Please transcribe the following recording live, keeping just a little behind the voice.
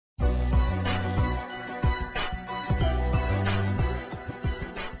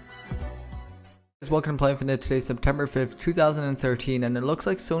welcome to Play Infinite. Today, September 5th, 2013, and it looks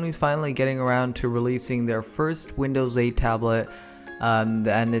like Sony's finally getting around to releasing their first Windows 8 tablet, and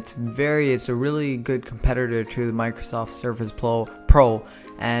it's a really good competitor to the Microsoft Surface Pro,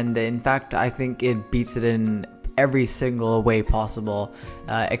 and in fact, I think it beats it in every single way possible,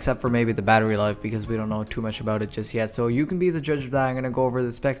 except for maybe the battery life, because we don't know too much about it just yet. So you can be the judge of that. I'm going to go over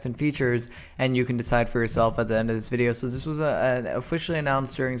the specs and features, and you can decide for yourself at the end of this video. So this was officially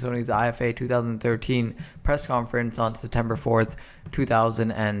announced during Sony's IFA 2013 press conference on September 4th,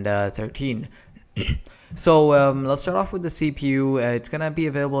 2013. So let's start off with the CPU. It's going to be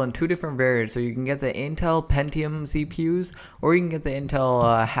available in two different variants. So you can get the Intel Pentium CPUs, or you can get the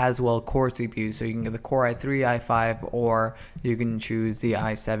Intel Haswell Core CPUs. So you can get the Core i3, i5, or you can choose the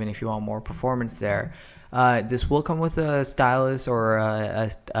i7 if you want more performance there. This will come with a stylus or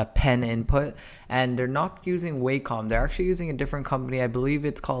a pen input, and they're not using Wacom. They're actually using a different company. I believe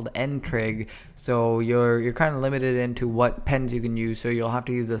it's called N-Trig. So you're kind of limited into what pens you can use. So you'll have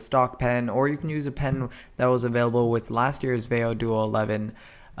to use a stock pen, or you can use a pen that was available with last year's Vaio Duo 11.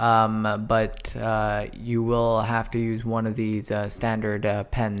 But you will have to use one of these standard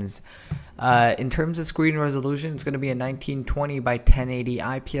pens. In terms of screen resolution, it's going to be a 1920 by 1080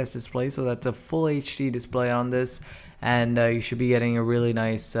 IPS display, so that's a full HD display on this, and you should be getting a really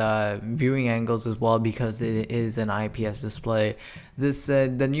nice viewing angles as well, because it is an IPS display. This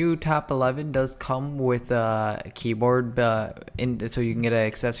the new Tab 11 does come with a keyboard, so you can get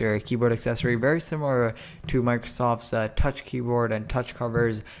a keyboard accessory very similar to Microsoft's touch keyboard and touch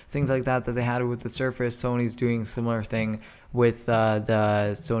covers, things like that they had with the Surface. Sony's doing a similar thing with the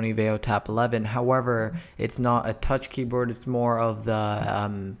Sony Vaio Tab 11. However, it's not a touch keyboard. It's more of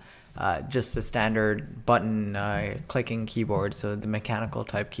the just a standard button clicking keyboard, so the mechanical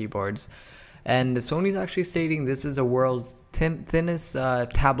type keyboards. And Sony's actually stating this is the world's thinnest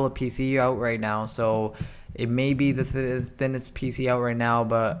tablet PC out right now. So it may be the thinnest PC out right now,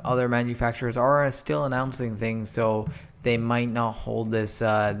 but other manufacturers are still announcing things, so they might not hold this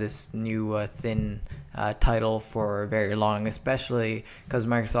this new thin title for very long, especially because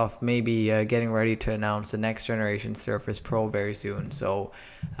Microsoft may be getting ready to announce the next generation Surface Pro very soon. So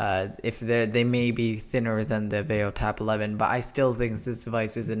if they may be thinner than the Vaio Tab 11, but I still think this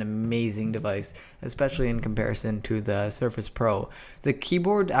device is an amazing device, especially in comparison to the Surface Pro. The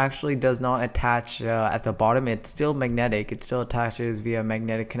keyboard actually does not attach at the bottom. It's still magnetic. It still attaches via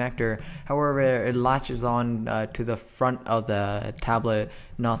magnetic connector. However, it latches on to the front of the tablet,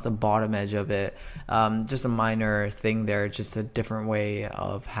 not the bottom edge of it. Just a minor thing there, just a different way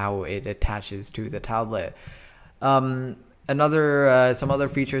of how it attaches to the tablet. Some other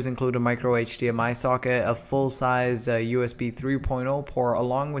features include a micro HDMI socket, a full-sized USB 3.0 port,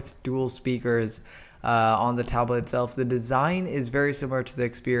 along with dual speakers on the tablet itself. The design is very similar to the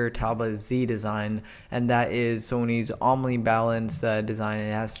Xperia Tablet Z design, and that is Sony's omni-balance design.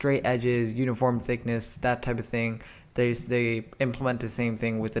 It has straight edges, uniform thickness, that type of thing. They implement the same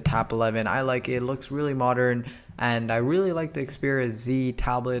thing with the Tab 11. I like it. It looks really modern, and I really like the Xperia Z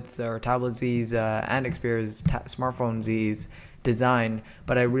tablets, or Tablet Z's, and Xperia's smartphone Z's design,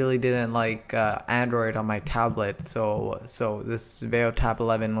 but I really didn't like Android on my tablet. So this Vaio Tab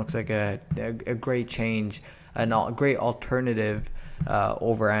 11 looks like a great change, a great alternative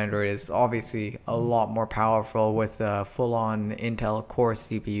over Android. It's obviously a lot more powerful with full-on Intel Core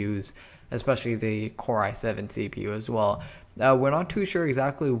CPUs, especially the Core i7 CPU as well. We're not too sure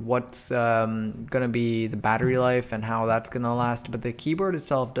exactly what's going to be the battery life and how that's going to last, but the keyboard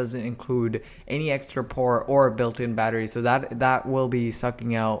itself doesn't include any extra port or built-in battery, so that will be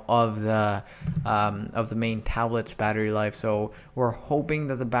sucking out of the main tablet's battery life. So we're hoping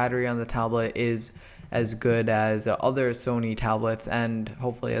that the battery on the tablet is as good as other Sony tablets, and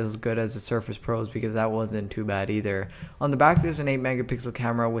hopefully as good as the Surface Pros, because that wasn't too bad either. On the back, there's an 8-megapixel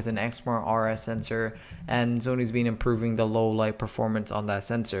camera with an Exmor RS sensor, and Sony's been improving the low light performance on that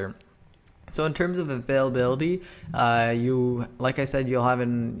sensor. So in terms of availability, like I said, you'll have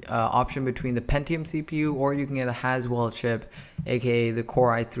an option between the Pentium CPU, or you can get a Haswell chip, aka the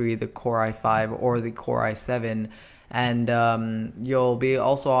Core i3, the Core i5, or the Core i7. And you'll be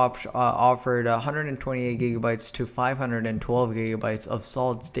also offered 128 gigabytes to 512 gigabytes of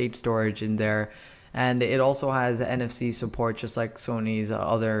solid state storage in there, and it also has NFC support, just like Sony's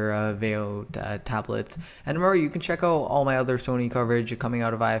other Vaio tablets. And remember, you can check out all my other Sony coverage coming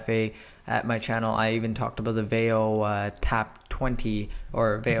out of IFA at my channel. I even talked about the Vaio Tab 20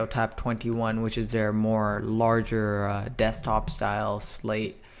 or Vaio Tab 21, which is their more larger desktop style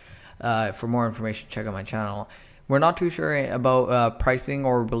slate. For more information, check out my channel. We're not too sure about pricing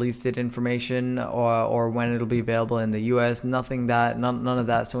or release date information or when it'll be available in the US. None of that.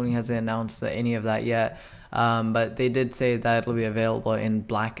 Sony hasn't announced any of that yet. But they did say that it'll be available in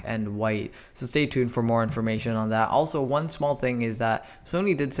black and white. So stay tuned for more information on that. Also, one small thing is that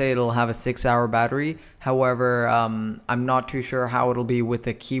Sony did say it'll have a 6-hour battery. However, I'm not too sure how it'll be with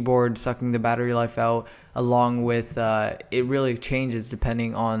the keyboard sucking the battery life out, along with it really changes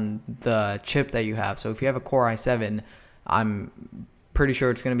depending on the chip that you have. So if you have a Core i7, I'm pretty sure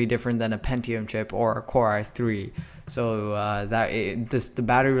it's going to be different than a Pentium chip or a Core i3. So the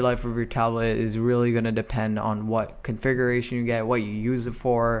battery life of your tablet is really going to depend on what configuration you get, what you use it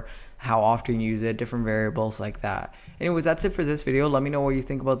for, how often you use it, different variables like that. Anyways, that's it for this video. Let me know what you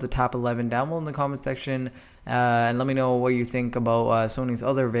think about the Tab 11 down below in the comment section, and let me know what you think about Sony's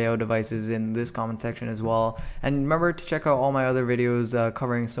other Vaio devices in this comment section as well. And remember to check out all my other videos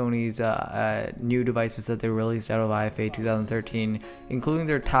covering Sony's new devices that they released out of IFA 2013, including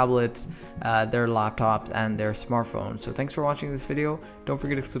their tablets, their laptops, and their smartphones. So thanks for watching this video. Don't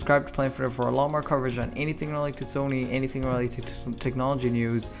forget to subscribe to PlanFitter for a lot more coverage on anything related to Sony, anything related to technology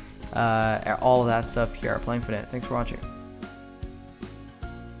news, all of that stuff here at PlanFitter. Thanks for watching.